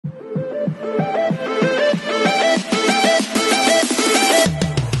Hi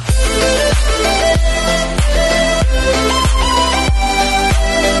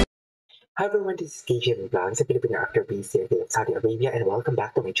everyone, this is KJ Vlog sa Filipino actor based here in Saudi Arabia and welcome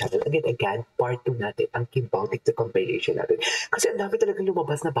back to my channel. Again, part 2 natin ang Kimpau TikTok compilation natin. Kasi ang dami talagang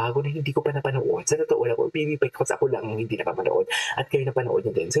lumabas na bago na hindi ko pa napanood. Sa totoo lang, maybe because ako lang hindi napapanood at kayo napanood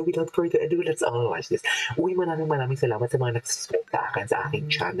nyo din. So without further ado, let's all watch this. Uy, maraming salamat sa mga nagsusubscribe sa akin sa aking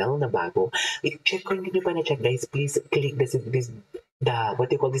channel na bago. I-check ko, hindi nyo pa na-check guys, please click the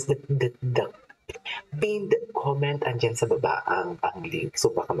pinned comment andyan sa baba ang link.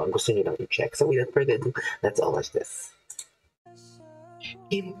 So baka gusto nyo lang i-check. So without further ado, let's all watch this.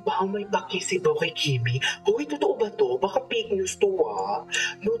 Kimpau, may pakisi daw kay Kimi. Hoy, totoo ba to? Baka fake news to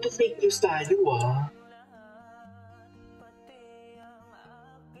No to fake news tayo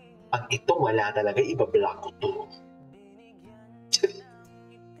Pag ito wala talaga, ibablock ko to.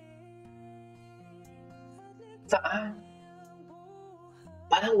 Saan?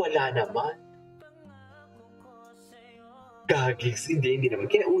 Parang wala naman. Gagis, hindi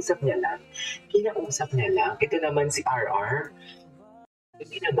naman. Kinausap niya lang. Ito naman si RR.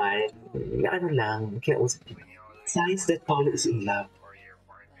 Hindi naman. Ano lang, kinausap niya. Signs that Paulo is in love.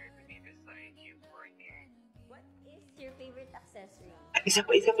 What is your favorite accessory? Isa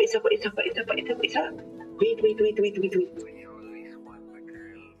pa. Wait. When you always want a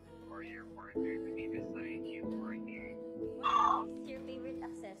girl or your partner to be beside you or near. What is your favorite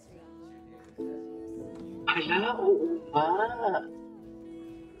accessory? Hala, oo nga.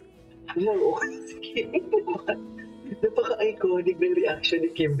 Hala, okay. Sige. Napaka-iconic ng reaction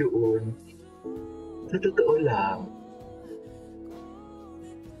ni Kim doon. Sa totoo lang.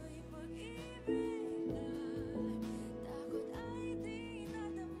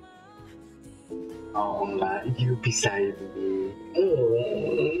 Oo nga, you beside me.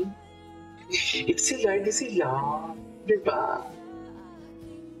 If sila, hindi sila. Diba?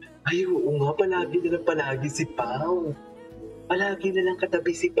 Ay, oo nga, palagi si Pao. Palagi na lang katabi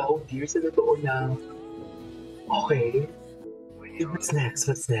si Pao, dear, sa totoo lang. Okay. What's next?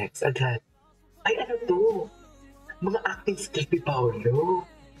 Agad. Ay, ano to? Mga acting skills ni Paolo.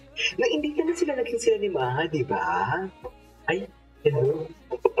 Na hindi naman sila naging sila ni Maha, di ba? Ay, hello.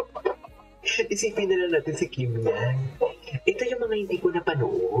 Isipin na lang natin si Kim yan. Ito yung mga hindi ko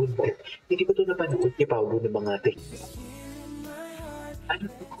napanood. Hindi ko to napanood kay Paolo ng mga technique. Ano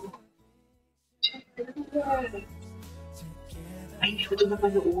to? Ay, hindi ko ito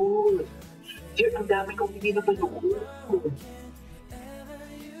napanood. Dear, ang dami kong hindi napanood.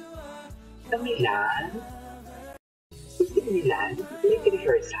 Sa Milan? Gusto Milan? Yung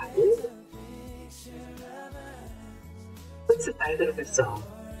rehearsal? What's the title of the song?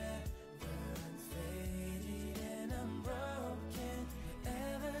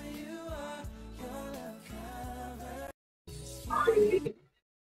 Okay.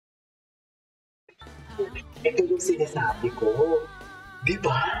 Ito yung sinasabi ko.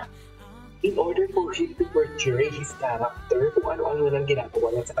 Diba? In order for him to portray his character, kung ano-ano lang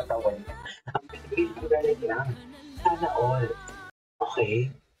ginagawa niya sa katawan niya, ang pinagaling lang. Sana all. Okay?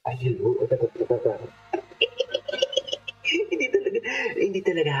 Ay, hello. Hindi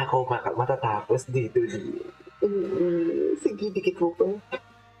talaga ako matatapos dito. Sige, dikit mo pa.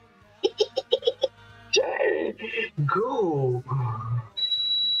 Go!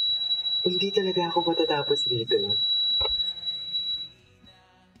 Hindi talaga ako matatapos dito.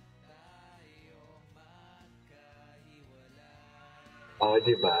 Oh,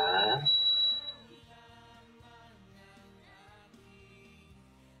 diba?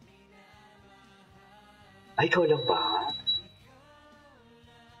 Ay, ikaw lang ba?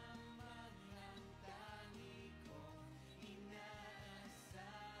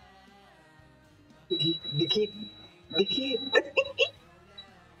 Dikit.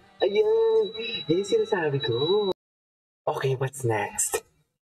 Ayan, yun yung sinasabi ko. Okay, what's next?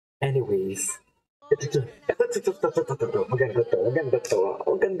 Anyways. Ito. Maganda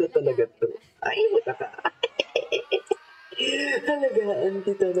talaga to. Ay, mata ka. Halagaan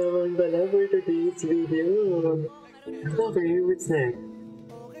kita naman pala for today's video. Okay, what's next?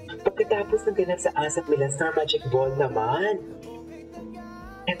 Pagkatapos ng ganap sa Asap Milan Star Magic Ball naman.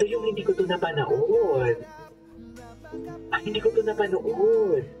 Ito yung hindi ko to napanood. Ay, hindi ko to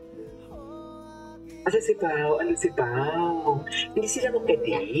napanood. Asa si Pao? Ano si Pao? Hindi sila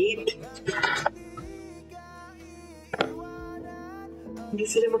magka-date? Hindi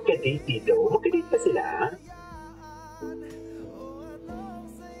sila magka-date dito? Magka-date pa sila?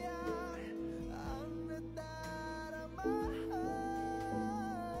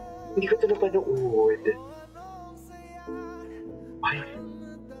 Hindi ko ito napanood. Ay,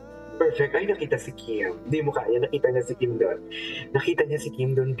 Perfect. Ay, nakita si Kim. Hindi mo kaya. Nakita niya si Kim doon. Nakita niya si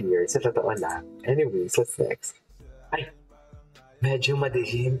Kim doon, dear. Sa totoo lang. Anyways, what's next? Ay, medyo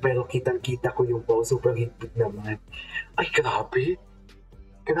madilim pero kitang-kita ko yung pau. Sobrang higpit naman. Ay, grabe.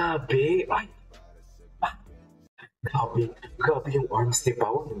 Grabe. Ay, grabe. Grabe yung arms ni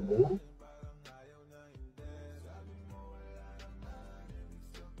Pao, no?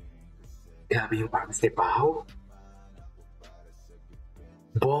 Grabe yung arms ni Pao.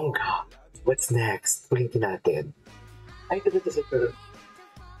 Bongga. What's next? Ulitin natin. Ay, ito sa pero.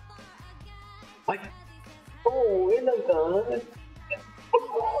 Ay! Oh, yun lang ka.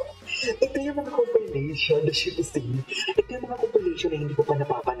 Ito yung mga compilation, the shit is thing. Ito yung mga compilation na hindi ko pa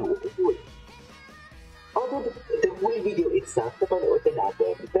napapanood. Although the whole video itself, napanood na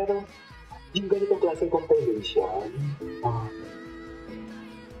natin. Pero, yung ganitong klaseng compilation,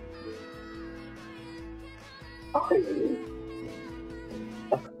 okay.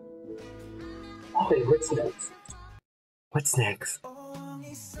 Okay, what's next? What's next?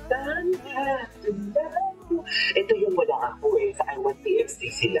 Ito yung wala ako eh. Sa I Want TFC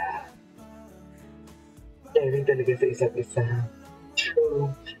sila. Dahil talaga sa isa't isa. True.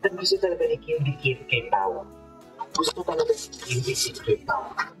 At gusto talaga ni Kim Dikit kay Pao. Gusto talaga ni Kim Dikit kay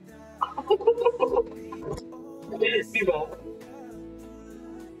Pao. Diba?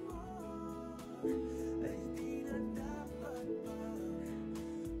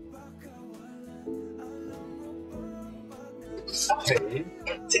 Okay.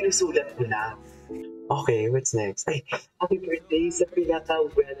 Sinusulat ko na. Okay, what's next? Ay, happy birthday sa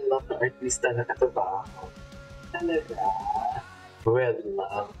pinaka-well-loved na artista na katubaho. Talaga.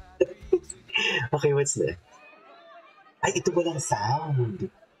 Well-loved. Okay, what's next? Ay, ito walang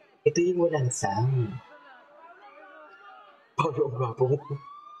sound. Ito yung walang sound. Paulo, ang gwapo mo.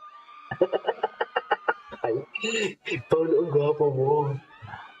 Ay, Paulo, ang gwapo mo.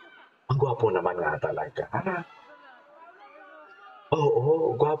 Ang gwapo naman nga talaga.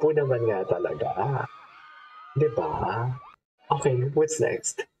 Oo, gwapo naman nga talaga. Diba? Okay, what's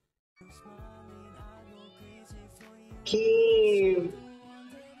next? Kim!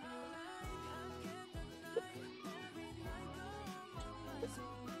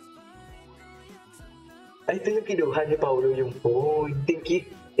 Ay, ito yung kinuha ni Paulo yung phone. Dikit.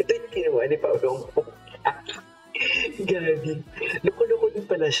 Ito yung kinuha ni Paulo yung phone. Gagi. Loko-loko din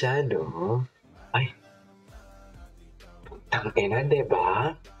pala siya, no? Ay. Tangina,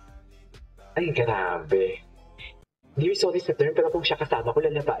 diba? Ay, grabe. Dear, sorry sa term, pero kung siya kasama ko,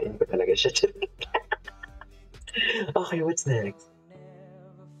 lalabain ko talaga siya. Okay, what's next?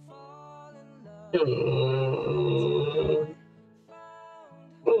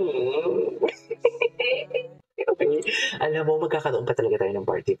 Okay. Alam mo, magkakaroon pa talaga tayo ng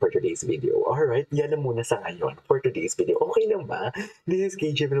party for today's video. Alright, yan na muna sa ngayon for today's video. Okay lang ba? This is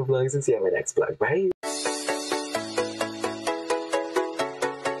KJ Vlogs and see you on my next vlog. Bye!